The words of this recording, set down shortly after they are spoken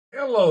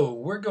Hello,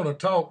 we're going to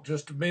talk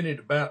just a minute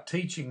about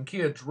teaching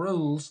kids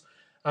rules.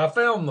 I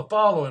found the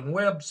following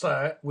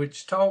website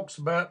which talks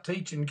about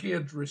teaching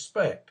kids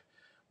respect,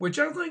 which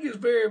I think is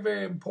very,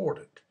 very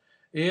important.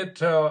 It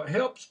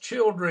helps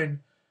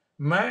children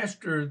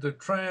master the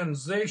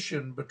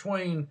transition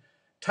between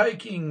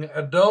taking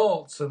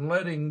adults and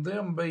letting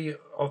them be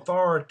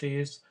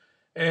authorities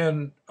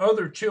and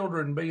other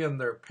children being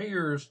their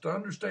peers to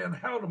understand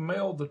how to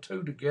meld the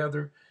two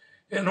together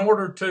in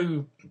order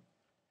to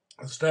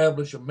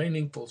establish a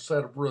meaningful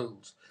set of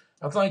rules.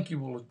 I think you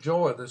will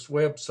enjoy this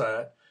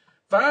website.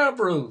 5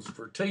 rules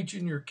for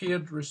teaching your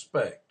kids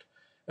respect.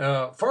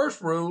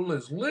 First rule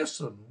is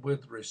listen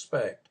with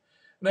respect.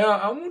 Now,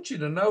 I want you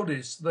to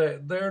notice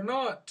that they're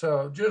not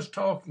just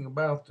talking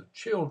about the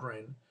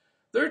children,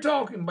 they're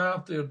talking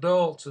about the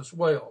adults as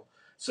well.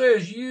 It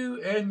says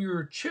you and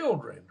your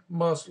children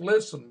must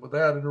listen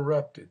without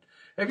interrupting.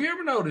 Have you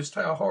ever noticed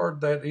how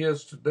hard that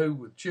is to do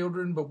with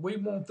children, but we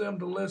want them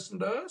to listen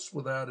to us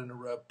without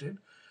interrupting?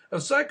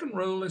 A second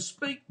rule is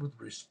speak with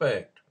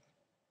respect.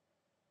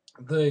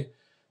 They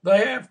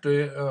they have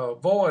to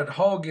avoid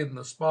hogging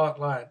the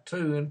spotlight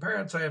too, and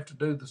parents have to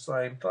do the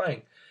same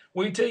thing.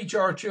 We teach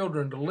our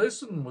children to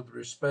listen with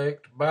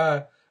respect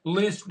by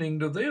listening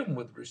to them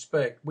with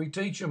respect. We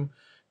teach them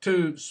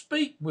to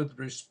speak with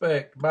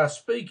respect by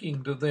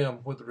speaking to them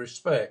with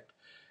respect,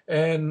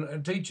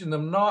 and teaching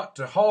them not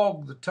to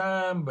hog the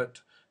time, but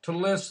to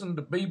listen,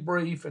 to be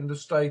brief, and to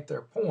state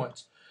their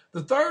points.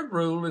 The third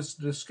rule is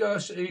to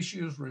discuss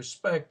issues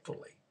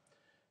respectfully.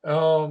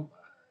 Um,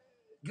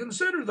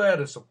 Consider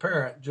that as a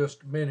parent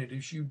just a minute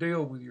as you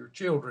deal with your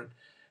children.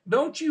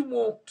 Don't you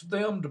want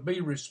them to be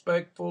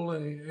respectful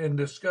in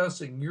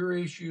discussing your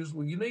issues?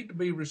 Well, you need to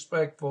be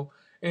respectful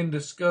in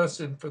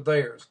discussing for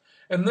theirs.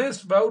 And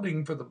this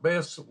voting for the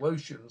best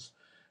solutions,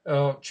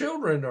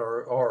 children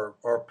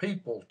are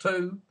people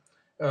too.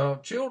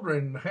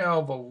 Children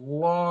have a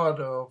lot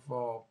of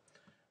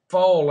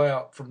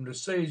fallout from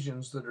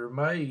decisions that are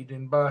made,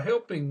 and by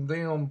helping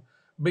them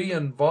be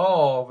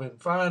involved in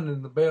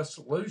finding the best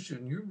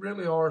solution, you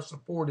really are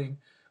supporting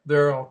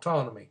their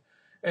autonomy.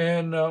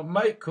 And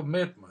make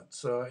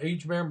commitments.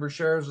 Each member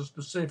shares a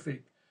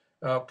specific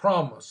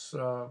promise.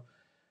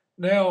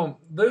 Now,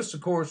 this, of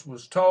course,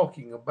 was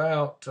talking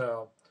about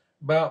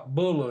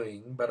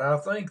bullying, but I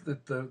think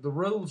that the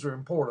rules are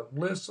important.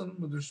 Listen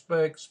with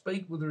respect,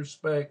 speak with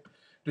respect,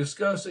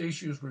 discuss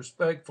issues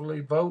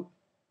respectfully, vote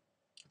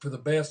for the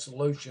best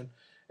solution,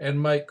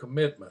 and make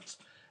commitments.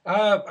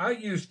 I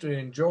used to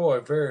enjoy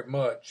very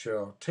much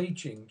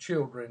teaching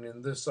children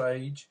in this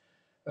age.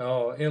 In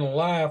a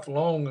life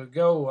long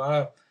ago,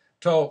 I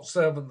taught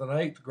seventh and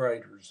eighth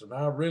graders, and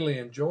I really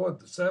enjoyed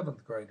the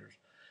seventh graders.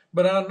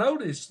 But I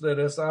noticed that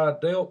as I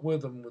dealt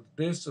with them with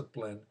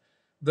discipline,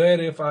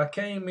 that if I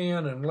came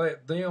in and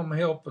let them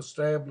help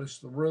establish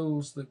the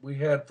rules that we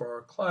had for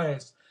our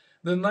class,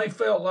 then they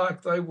felt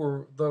like the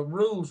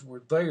rules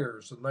were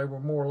theirs and they were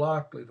more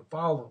likely to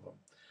follow them.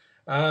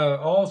 I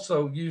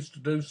also used to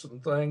do some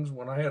things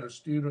when I had a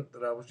student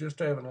that I was just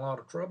having a lot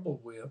of trouble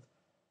with.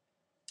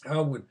 I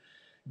would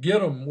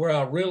get them where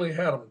I really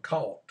had them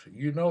caught.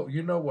 You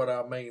know what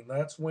I mean.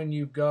 That's when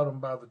you've got them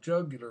by the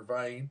jugular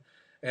vein,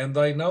 and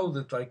they know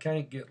that they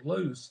can't get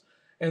loose.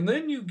 And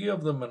then you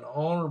give them an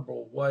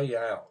honorable way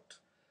out.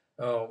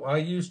 I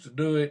used to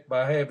do it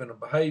by having a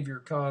behavior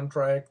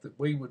contract that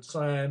we would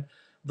sign.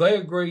 They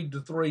agreed to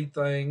 3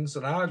 things,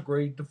 and I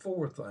agreed to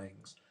 4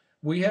 things.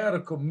 We had a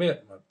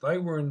commitment. They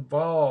were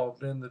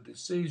involved in the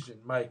decision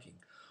making.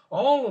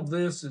 All of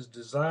this is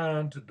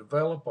designed to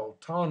develop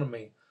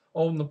autonomy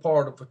on the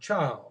part of a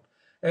child.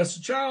 As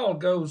the child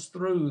goes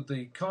through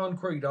the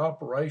concrete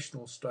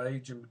operational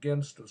stage and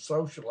begins to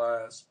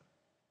socialize,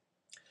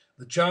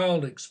 the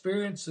child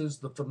experiences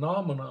the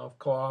phenomena of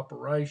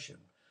cooperation.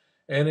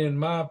 And in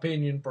my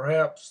opinion,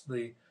 perhaps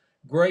the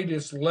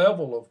greatest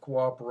level of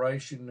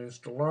cooperation is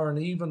to learn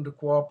even to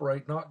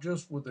cooperate not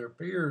just with their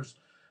peers,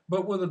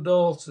 but with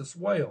adults as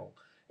well.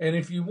 And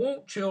if you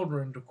want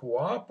children to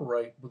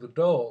cooperate with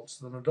adults,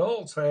 then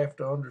adults have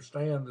to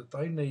understand that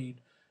they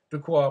need to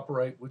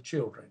cooperate with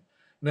children.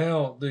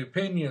 Now, the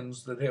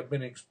opinions that have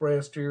been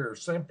expressed here are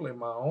simply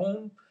my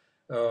own.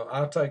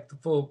 I take the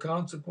full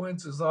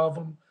consequences of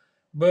them.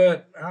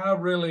 But I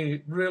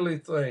really, really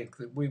think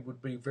that we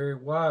would be very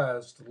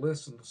wise to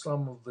listen to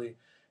some of the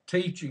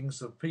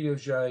teachings of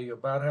Piaget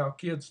about how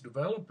kids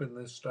develop in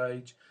this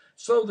stage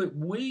so that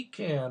we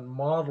can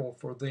model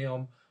for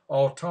them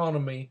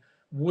autonomy,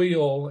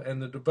 will,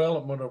 and the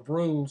development of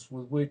rules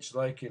with which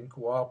they can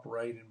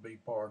cooperate and be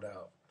part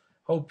of.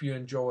 Hope you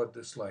enjoyed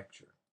this lecture.